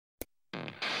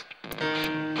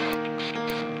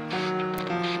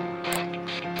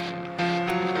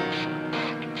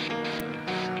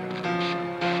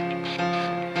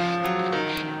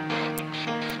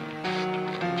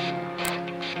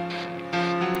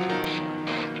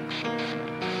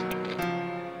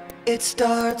It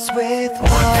starts with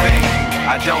one thing,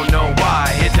 I don't know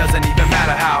why. It doesn't even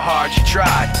matter how hard you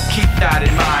try. Keep that in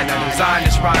mind, I designed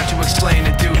this rhyme to explain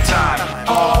in due time.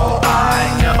 All I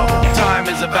know, time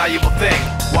is a valuable thing.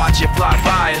 Watch it fly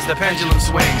by as the pendulum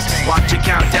swings. Watch it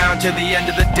count down to the end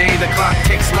of the day. The clock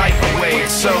takes life away,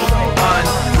 it's so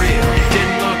unreal.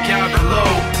 Didn't look out below,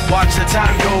 watch the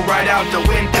time go right out the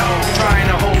window. Trying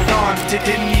to hold on to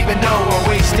didn't even know I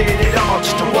wasted it all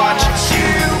just to watch you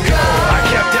go. I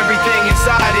kept everything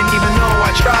inside, and even though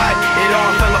I tried, it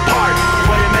all fell apart.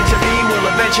 What it meant to be will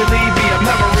eventually be a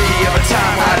memory of a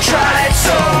time I tried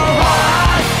so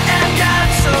hard and got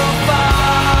so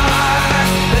far,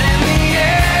 but in the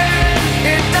end,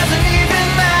 it doesn't even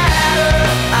matter.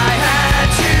 I had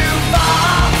to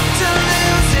fall to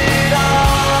lose it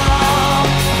all,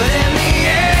 but in the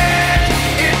end,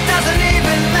 it doesn't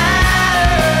even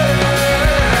matter.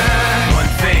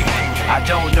 One thing, I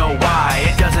don't know why.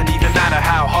 It doesn't even matter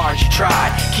how hard you try.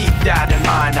 Keep that in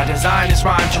mind. I designed this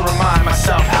rhyme to remind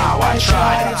myself how I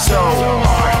tried so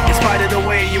hard. In spite of the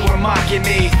way you were mocking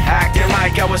me, acting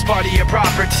like I was part of your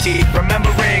property,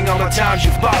 remembering all the times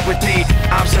you fought with me,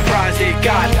 I'm surprised it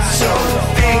got so.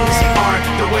 Things aren't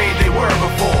the way they were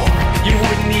before. You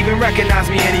wouldn't even recognize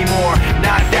me anymore.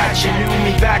 Not that you knew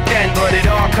me back then, but it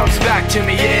all comes back to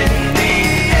me in the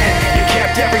end. You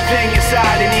kept everything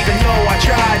inside, and even though I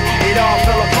tried,